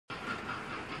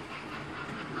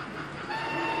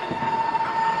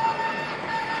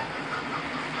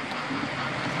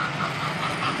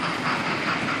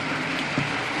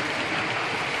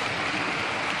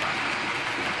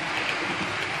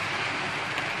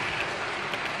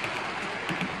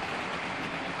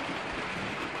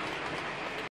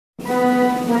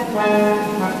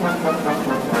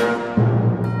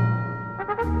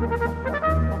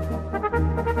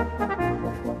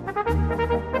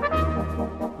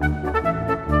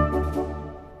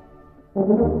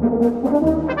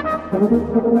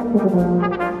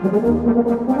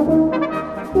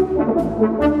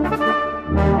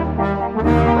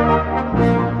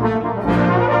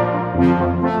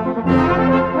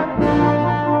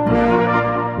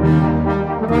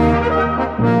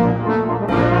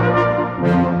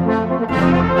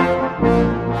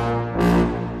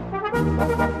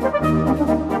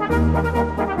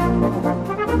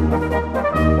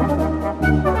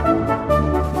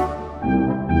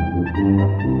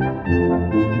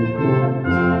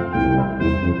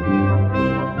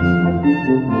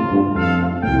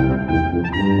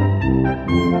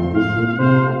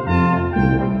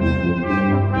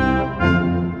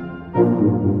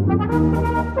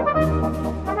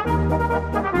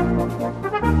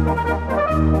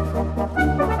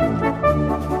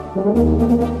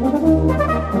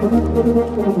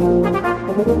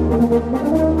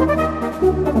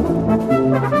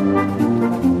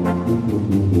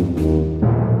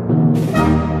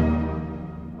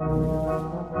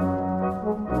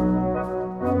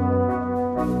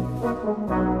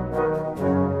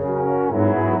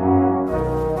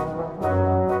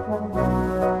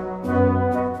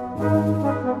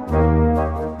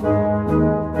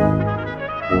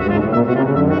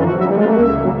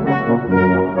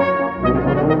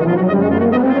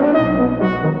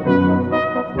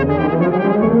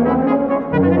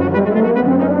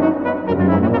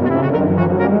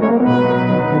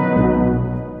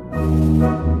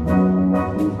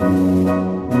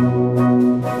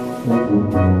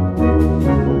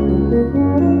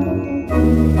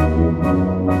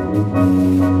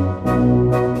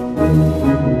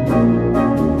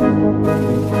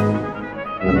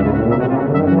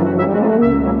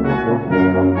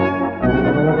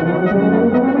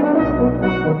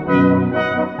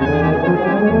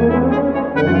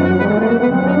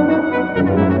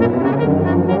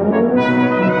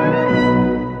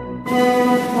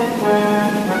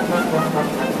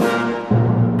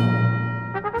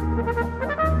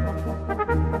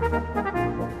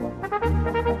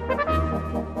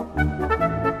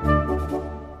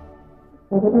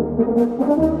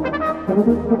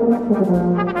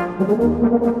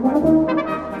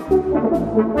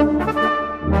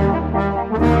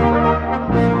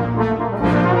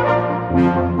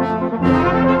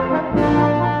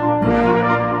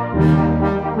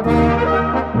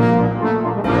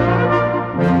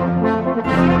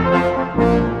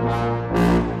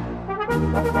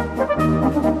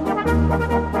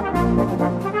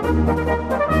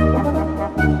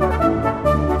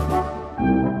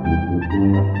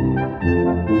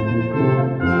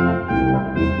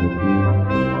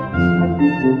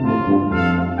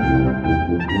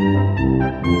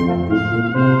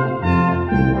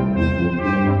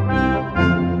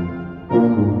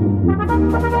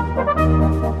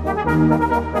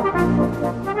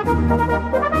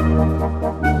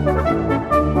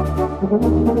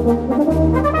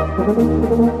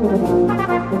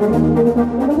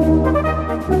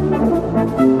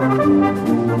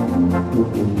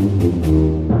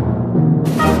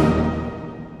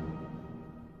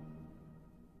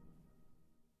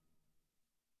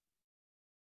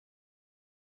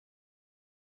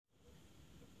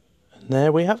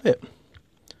There we have it.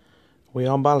 We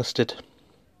are ballasted.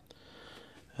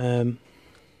 What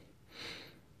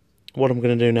I'm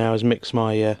going to do now is mix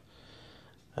my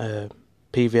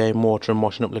PVA and water and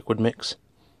washing up liquid mix,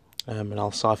 and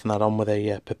I'll siphon that on with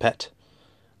a pipette.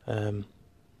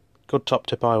 Good top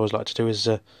tip I always like to do is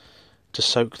to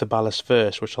soak the ballast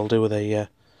first, which I'll do with a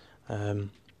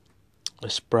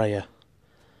sprayer.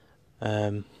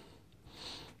 That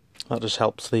just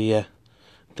helps the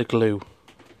glue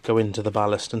go into the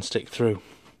ballast and stick through.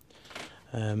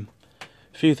 A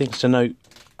few things to note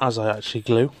as I actually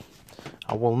glue.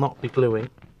 I will not be gluing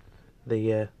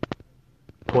the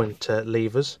point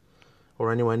levers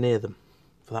or anywhere near them,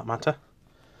 for that matter.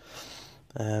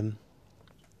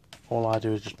 All I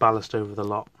do is just ballast over the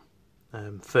lot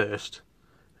first,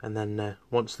 and then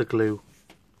once the glue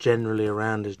generally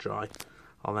around is dry,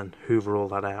 I'll then hoover all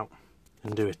that out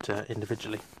and do it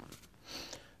individually.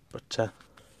 But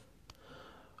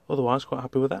otherwise, quite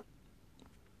happy with that.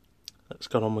 Let's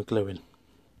get on with gluing.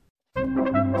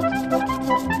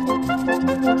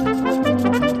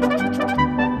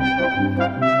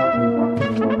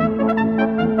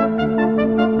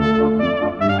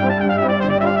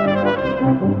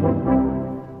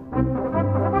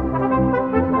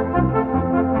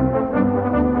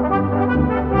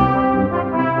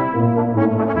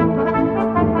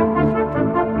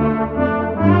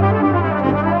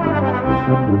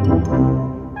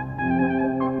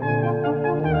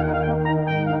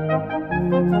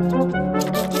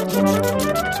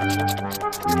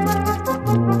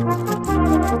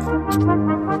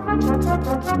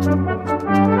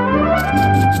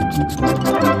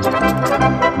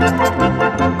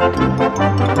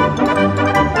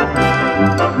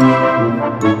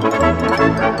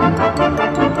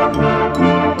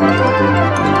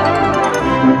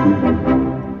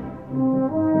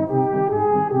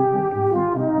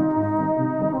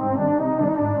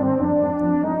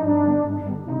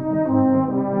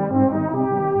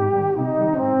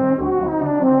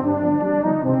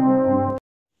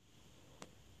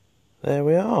 There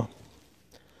we are.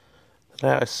 The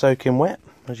layout is soaking wet,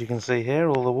 as you can see here,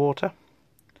 all the water.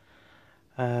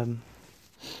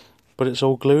 But it's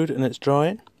all glued and it's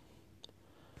drying.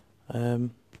 We'll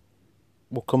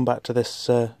come back to this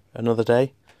another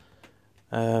day.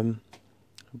 It'll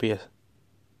be in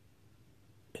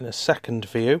a second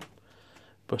view,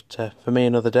 but for me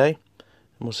another day,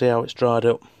 and we'll see how it's dried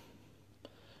up.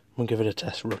 We'll give it a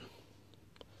test run.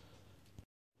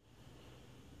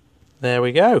 There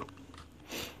we go.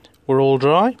 We're all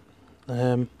dry.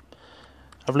 I've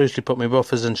loosely put my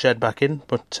buffers and shed back in,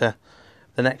 but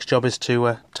the next job is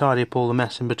to tidy up all the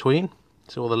mess in between.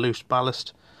 So all the loose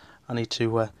ballast. I need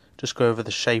to just go over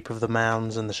the shape of the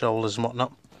mounds and the shoulders and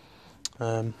whatnot.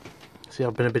 See,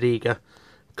 I've been a bit eager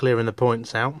clearing the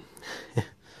points out.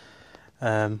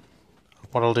 What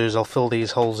I'll do is I'll fill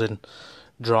these holes in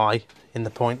dry in the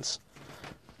points,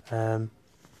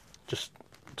 just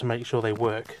to make sure they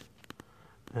work.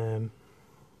 You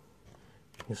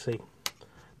can see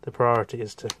the priority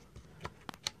is to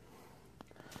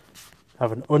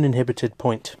have an uninhibited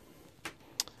point.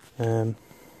 And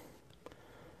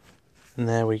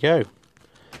there we go.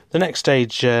 The next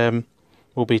stage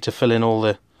will be to fill in all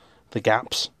the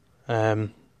gaps,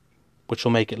 which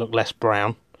will make it look less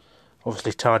brown.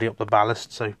 Obviously tidy up the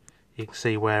ballast so you can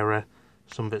see where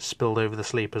some of it's spilled over the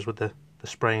sleepers with the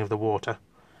spraying of the water.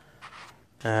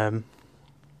 And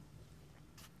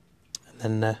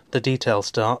then the detail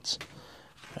starts,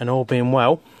 and all being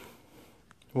well,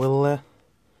 we'll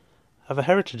have a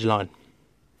heritage line.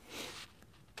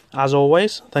 As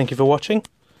always, thank you for watching,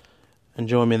 and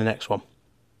join me in the next one.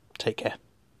 Take care.